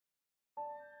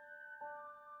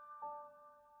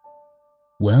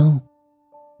Well,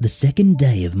 the second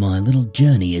day of my little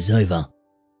journey is over.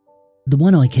 The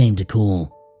one I came to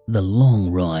call the long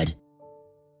ride.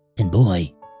 And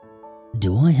boy,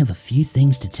 do I have a few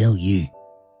things to tell you.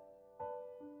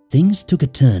 Things took a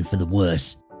turn for the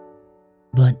worse,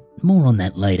 but more on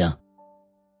that later.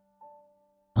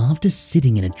 After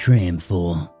sitting in a tram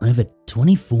for over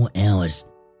 24 hours,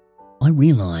 I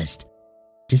realized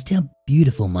just how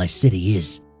beautiful my city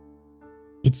is.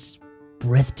 It's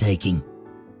breathtaking,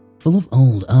 full of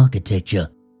old architecture,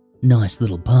 nice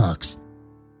little parks,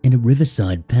 and a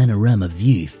riverside panorama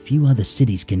view few other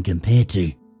cities can compare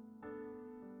to.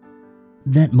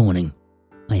 That morning,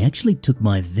 I actually took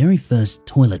my very first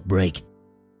toilet break.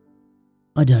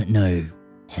 I don't know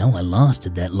how I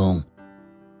lasted that long,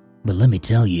 but let me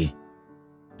tell you,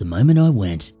 the moment I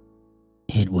went,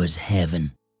 it was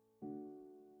heaven.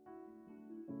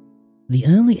 The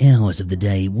early hours of the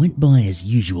day went by as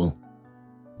usual.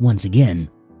 Once again,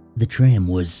 the tram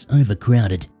was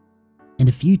overcrowded, and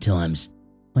a few times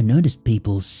I noticed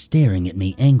people staring at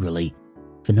me angrily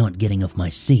for not getting off my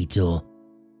seat or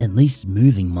at least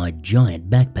moving my giant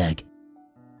backpack.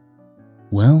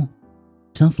 Well,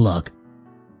 tough luck.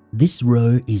 This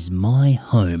row is my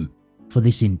home for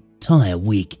this entire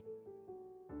week.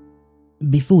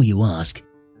 Before you ask,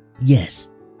 yes,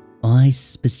 I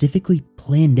specifically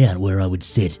planned out where I would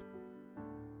sit.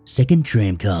 Second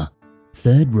tram car,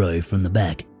 third row from the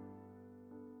back.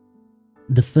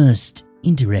 The first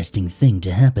interesting thing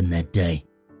to happen that day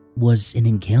was an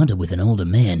encounter with an older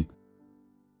man.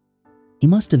 He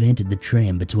must have entered the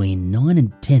tram between 9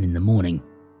 and 10 in the morning.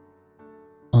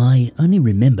 I only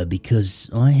remember because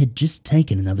I had just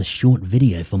taken another short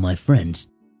video for my friends,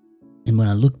 and when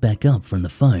I looked back up from the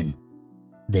phone,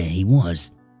 there he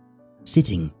was,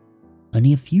 sitting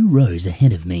only a few rows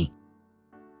ahead of me.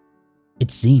 It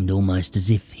seemed almost as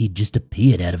if he'd just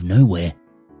appeared out of nowhere.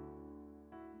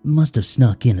 Must have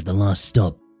snuck in at the last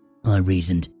stop, I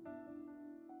reasoned.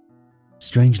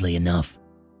 Strangely enough,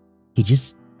 he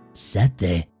just sat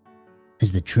there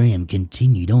as the tram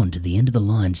continued on to the end of the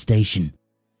line station,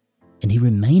 and he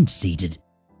remained seated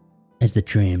as the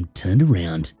tram turned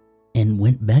around and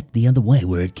went back the other way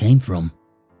where it came from.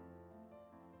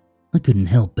 I couldn't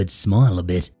help but smile a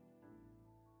bit.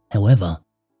 However,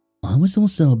 I was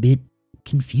also a bit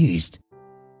confused.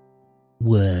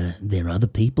 Were there other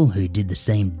people who did the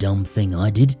same dumb thing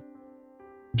I did?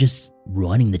 Just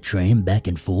riding the tram back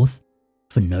and forth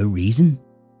for no reason?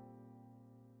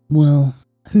 Well,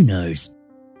 who knows?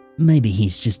 Maybe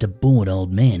he's just a bored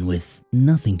old man with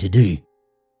nothing to do.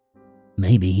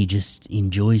 Maybe he just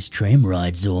enjoys tram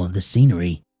rides or the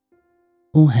scenery.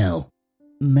 Or hell,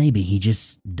 maybe he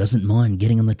just doesn't mind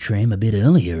getting on the tram a bit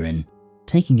earlier and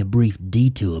taking a brief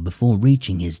detour before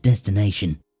reaching his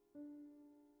destination.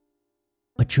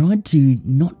 I tried to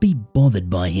not be bothered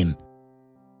by him,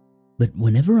 but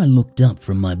whenever I looked up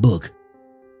from my book,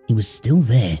 he was still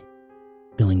there,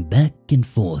 going back and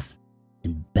forth,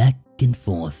 and back and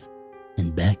forth,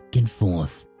 and back and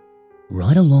forth,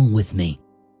 right along with me.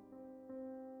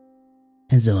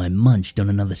 As I munched on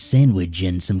another sandwich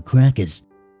and some crackers,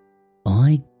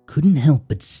 I couldn't help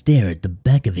but stare at the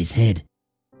back of his head.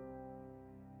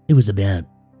 It was about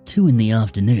 2 in the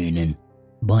afternoon, and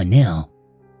by now,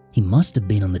 he must have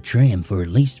been on the tram for at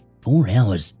least 4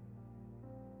 hours.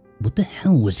 What the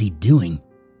hell was he doing?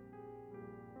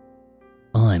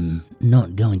 I'm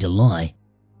not going to lie.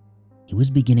 He was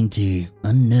beginning to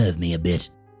unnerve me a bit.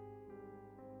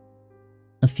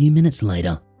 A few minutes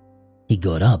later, he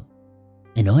got up,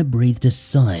 and I breathed a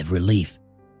sigh of relief,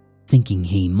 thinking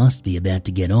he must be about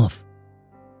to get off.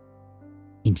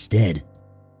 Instead,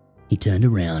 he turned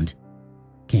around,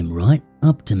 came right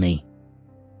up to me,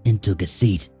 and took a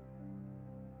seat.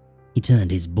 He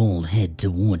turned his bald head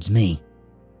towards me,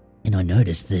 and I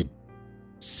noticed that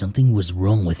something was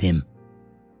wrong with him.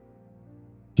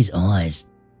 His eyes,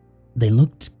 they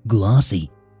looked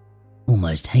glassy,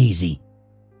 almost hazy.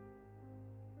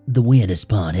 The weirdest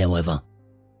part, however,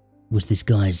 was this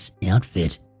guy's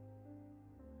outfit.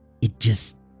 It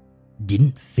just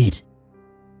didn't fit.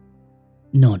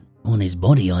 Not on his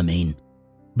body, I mean,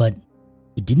 but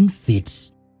it didn't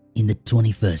fit in the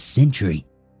 21st century.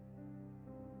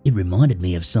 It reminded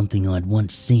me of something I'd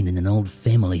once seen in an old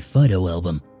family photo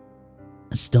album,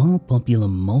 a style popular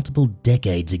multiple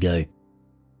decades ago.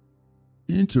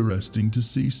 Interesting to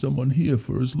see someone here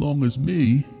for as long as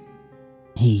me,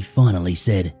 he finally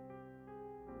said.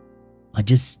 I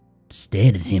just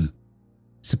stared at him,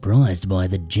 surprised by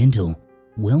the gentle,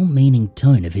 well-meaning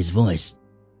tone of his voice.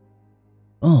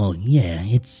 Oh, yeah,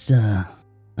 it's,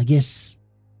 I guess,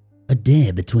 a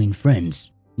dare between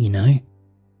friends, you know?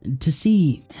 to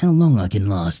see how long I can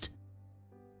last.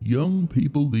 Young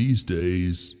people these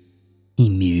days. He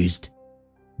mused.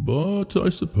 But I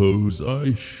suppose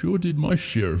I sure did my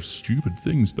share of stupid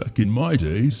things back in my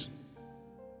days.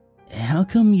 How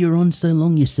come you're on so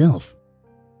long yourself?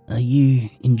 Are you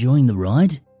enjoying the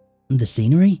ride? The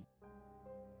scenery?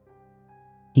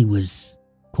 He was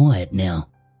quiet now,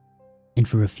 and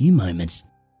for a few moments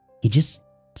he just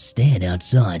stared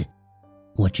outside,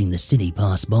 watching the city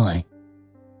pass by.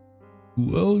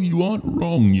 Well, you aren't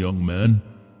wrong, young man.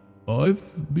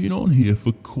 I've been on here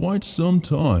for quite some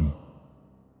time.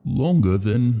 Longer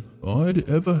than I'd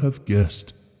ever have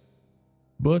guessed.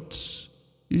 But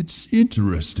it's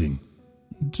interesting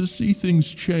to see things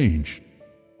change.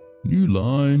 New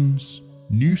lines,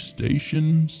 new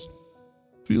stations.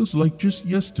 Feels like just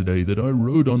yesterday that I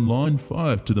rode on line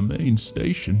 5 to the main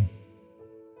station.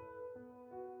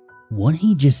 What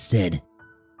he just said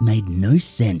made no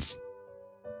sense.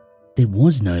 There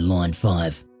was no line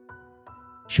 5.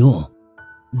 Sure,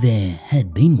 there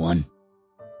had been one,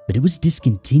 but it was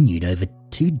discontinued over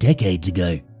 2 decades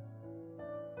ago.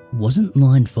 Wasn't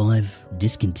line 5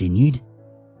 discontinued?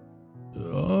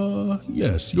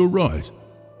 Yes, you're right.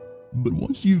 But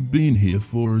once you've been here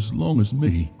for as long as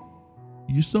me,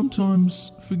 you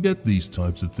sometimes forget these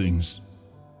types of things.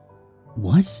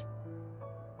 What?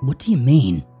 What do you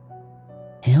mean?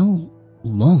 How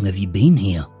long have you been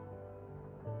here?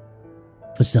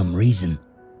 For some reason,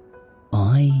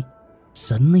 I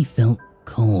suddenly felt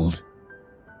cold.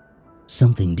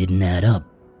 Something didn't add up.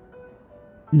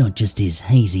 Not just his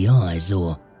hazy eyes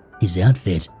or his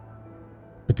outfit,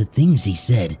 but the things he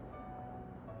said.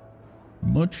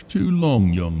 Much too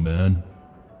long, young man.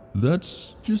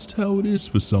 That's just how it is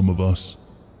for some of us.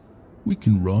 We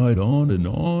can ride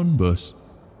on, but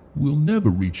we'll never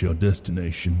reach our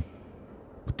destination.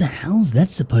 What the hell's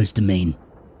that supposed to mean?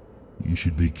 You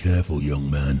should be careful, young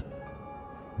man.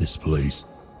 This place,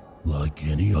 like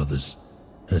any others,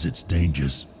 has its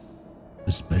dangers,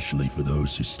 especially for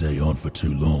those who stay on for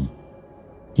too long.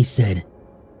 He said,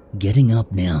 getting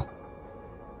up now.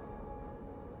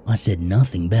 I said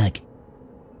nothing back.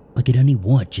 I could only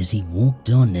watch as he walked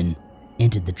on and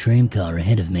entered the tram car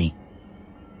ahead of me.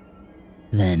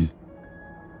 Then,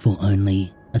 for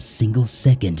only a single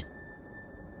second,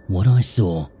 what I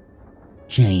saw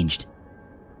changed.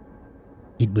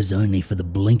 It was only for the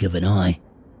blink of an eye,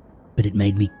 but it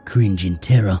made me cringe in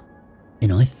terror,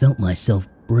 and I felt myself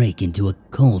break into a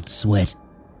cold sweat.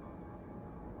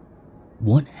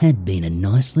 What had been a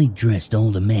nicely dressed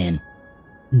older man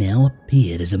now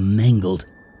appeared as a mangled,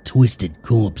 twisted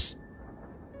corpse.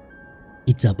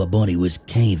 Its upper body was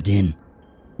caved in,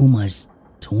 almost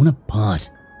torn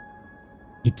apart.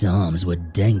 Its arms were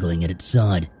dangling at its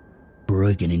side,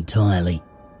 broken entirely.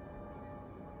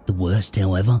 The worst,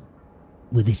 however,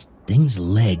 were this thing's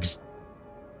legs.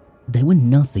 They were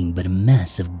nothing but a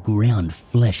mass of ground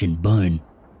flesh and bone.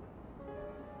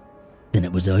 Then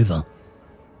it was over,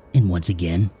 and once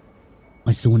again,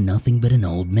 I saw nothing but an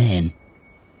old man.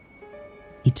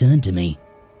 He turned to me,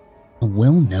 a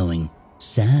well-knowing,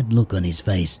 sad look on his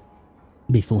face,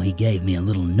 before he gave me a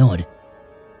little nod,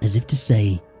 as if to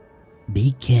say,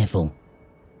 "Be careful."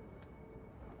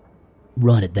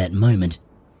 Right at that moment,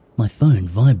 my phone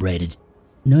vibrated,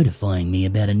 notifying me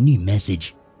about a new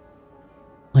message.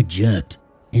 I jerked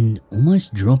and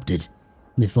almost dropped it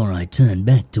before I turned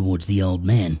back towards the old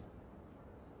man.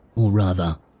 Or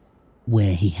rather,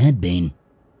 where he had been.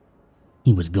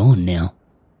 He was gone now.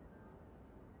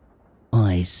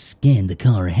 I scanned the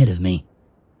car ahead of me,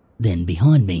 then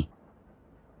behind me,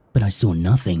 but I saw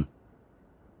nothing.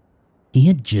 He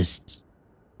had just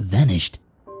vanished.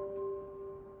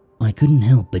 I couldn't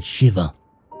help but shiver.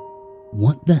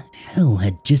 What the hell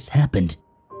had just happened?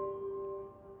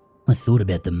 I thought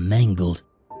about the mangled,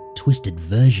 twisted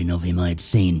version of him I had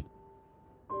seen,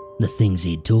 the things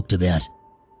he had talked about.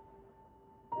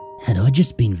 Had I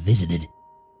just been visited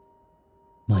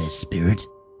by a spirit?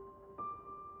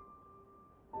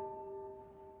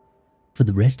 For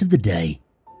the rest of the day,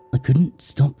 I couldn't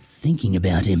stop thinking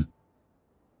about him.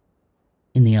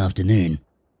 In the afternoon,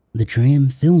 the tram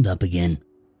filled up again,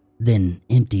 then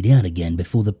emptied out again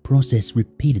before the process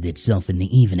repeated itself in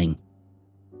the evening.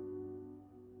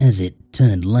 As it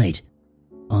turned late,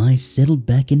 I settled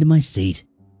back into my seat,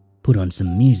 put on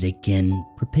some music, and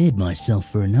prepared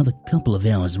myself for another couple of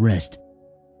hours' rest.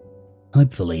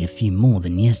 Hopefully a few more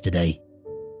than yesterday.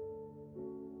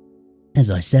 As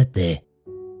I sat there,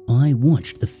 I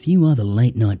watched the few other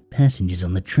late-night passengers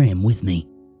on the tram with me.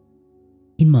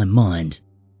 In my mind,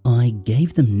 I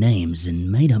gave them names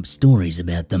and made up stories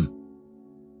about them.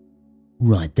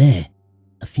 Right there,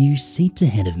 a few seats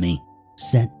ahead of me,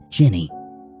 sat Jenny,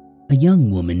 a young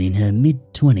woman in her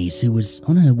mid-20s who was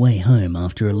on her way home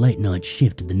after a late-night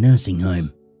shift at the nursing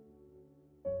home.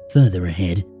 Further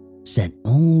ahead sat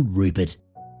old Rupert,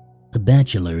 a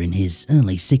bachelor in his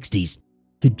early 60s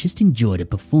who'd just enjoyed a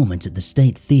performance at the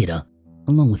State Theatre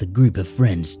along with a group of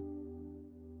friends.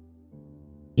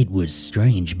 It was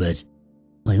strange, but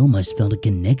I almost felt a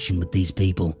connection with these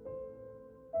people,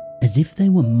 as if they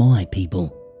were my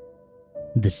people,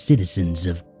 the citizens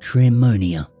of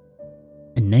Tramonia,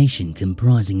 a nation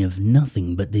comprising of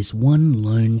nothing but this one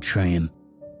lone tram,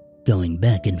 going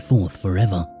back and forth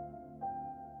forever.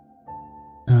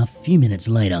 A few minutes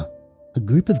later, a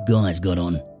group of guys got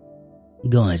on,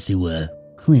 guys who were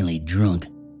clearly drunk.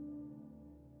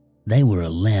 They were a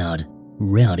loud,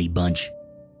 rowdy bunch,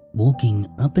 walking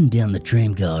up and down the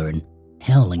tramcar and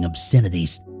howling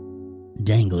obscenities,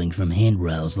 dangling from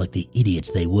handrails like the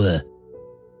idiots they were.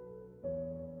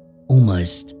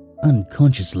 Almost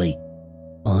unconsciously,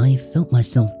 I felt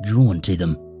myself drawn to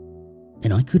them,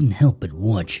 and I couldn't help but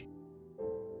watch.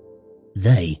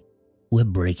 They were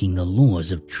breaking the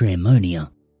laws of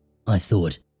Tramonia, I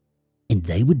thought, and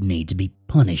they would need to be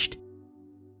punished.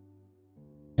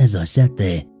 As I sat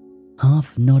there,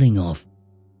 half nodding off,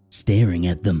 staring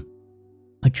at them,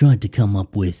 I tried to come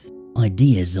up with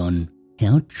ideas on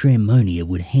how Tramonia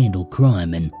would handle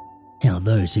crime and how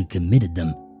those who committed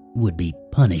them would be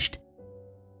punished.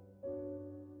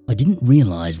 I didn't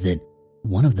realize that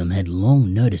one of them had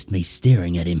long noticed me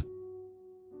staring at him.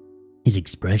 His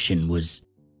expression was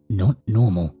not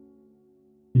normal,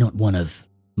 not one of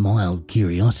mild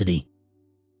curiosity.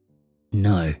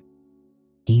 No,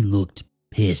 he looked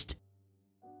pissed,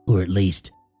 or at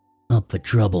least up for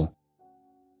trouble.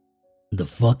 "The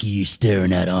fuck are you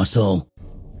staring at, arsehole?"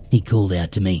 he called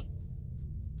out to me.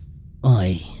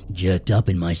 I jerked up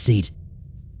in my seat,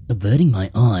 averting my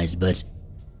eyes, but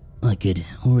I could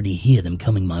already hear them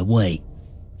coming my way.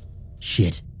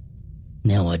 Shit,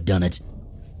 now I'd done it.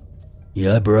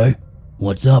 "Yo, bro,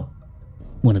 what's up?"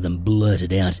 one of them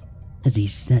blurted out as he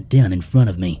sat down in front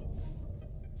of me.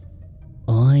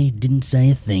 I didn't say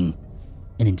a thing,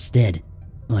 and instead,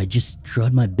 I just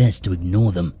tried my best to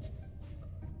ignore them.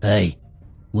 "Hey,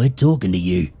 we're talking to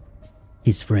you,"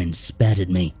 his friend spat at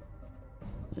me.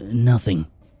 "Nothing,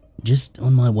 just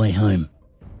on my way home,"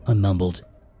 I mumbled.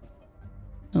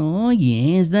 "Oh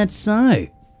yeah, is that so?"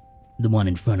 the one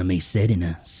in front of me said in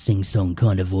a sing-song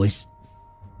kind of voice.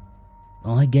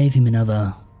 I gave him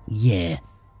another yeah,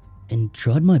 and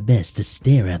tried my best to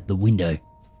stare out the window.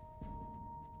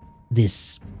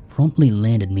 This promptly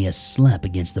landed me a slap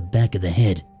against the back of the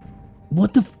head.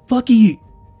 "What the fuck are you—"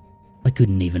 I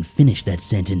couldn't even finish that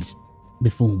sentence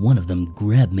before one of them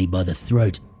grabbed me by the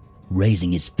throat,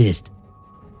 raising his fist.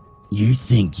 "You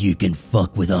think you can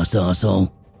fuck with us,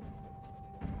 arsehole?"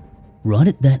 Right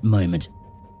at that moment,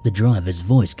 the driver's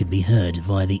voice could be heard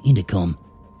via the intercom,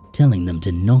 telling them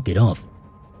to knock it off.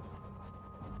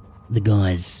 The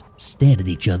guys stared at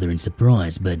each other in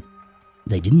surprise, but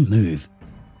they didn't move,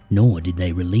 nor did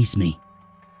they release me.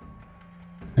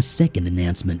 A second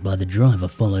announcement by the driver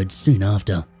followed soon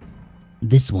after,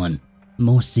 this one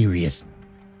more serious.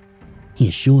 He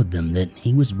assured them that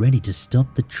he was ready to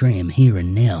stop the tram here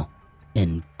and now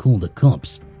and call the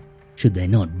cops should they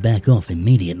not back off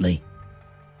immediately.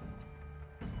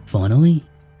 Finally,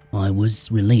 I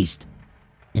was released,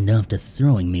 and after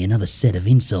throwing me another set of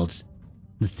insults,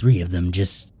 the three of them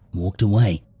just walked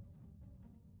away.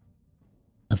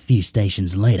 A few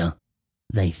stations later,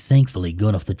 they thankfully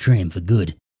got off the tram for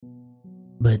good,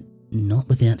 but not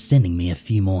without sending me a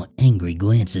few more angry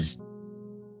glances.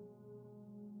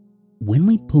 When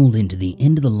we pulled into the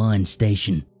end of the line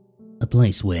station, a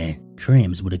place where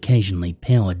trams would occasionally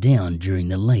power down during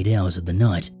the late hours of the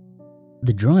night,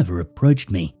 the driver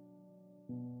approached me.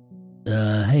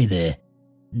 Hey there,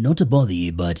 not to bother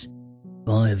you, but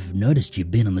I've noticed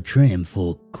you've been on the tram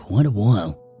for quite a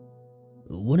while.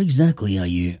 What exactly are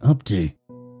you up to?"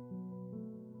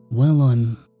 "Well,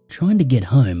 I'm trying to get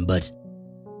home, but..."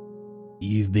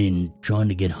 "You've been trying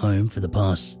to get home for the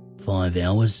past 5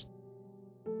 hours?"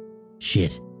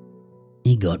 Shit,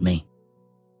 he got me.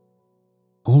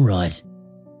 "Alright,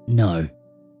 no.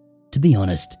 To be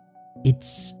honest,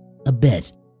 it's a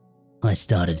bet," I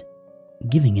started,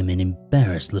 giving him an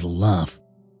embarrassed little laugh.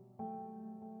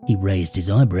 He raised his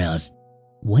eyebrows,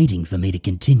 waiting for me to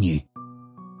continue.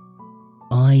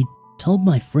 "I told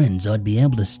my friends I'd be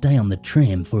able to stay on the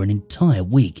tram for an entire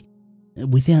week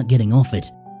without getting off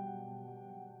it."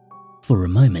 For a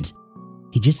moment,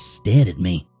 he just stared at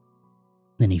me.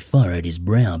 Then he furrowed his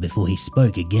brow before he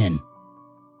spoke again.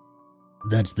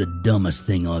 "That's the dumbest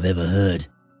thing I've ever heard,"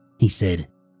 he said,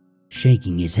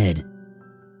 shaking his head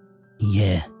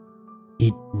Yeah,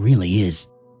 it really is,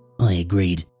 I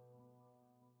agreed.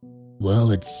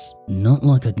 Well, it's not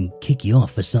like I can kick you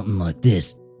off for something like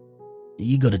this.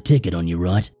 You got a ticket on you,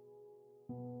 right?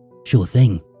 Sure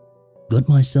thing. Got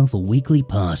myself a weekly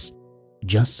pass,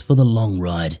 just for the long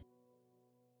ride.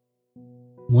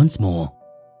 Once more,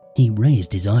 he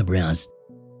raised his eyebrows,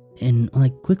 and I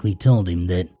quickly told him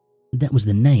that was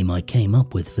the name I came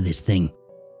up with for this thing.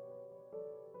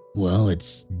 Well,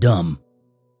 it's dumb.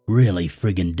 Really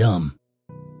friggin' dumb.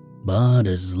 But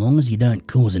as long as you don't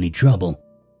cause any trouble,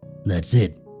 that's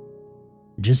it.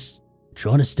 Just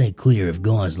try to stay clear of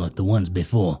guys like the ones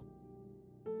before.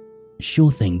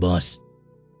 Sure thing, boss.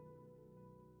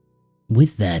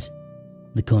 With that,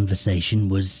 the conversation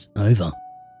was over,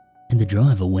 and the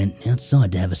driver went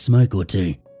outside to have a smoke or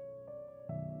two.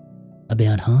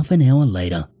 About half an hour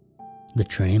later, the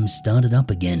tram started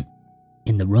up again,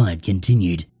 and the ride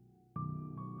continued.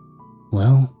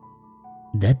 Well,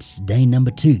 that's day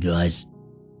number 2, guys.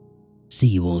 See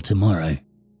you all tomorrow.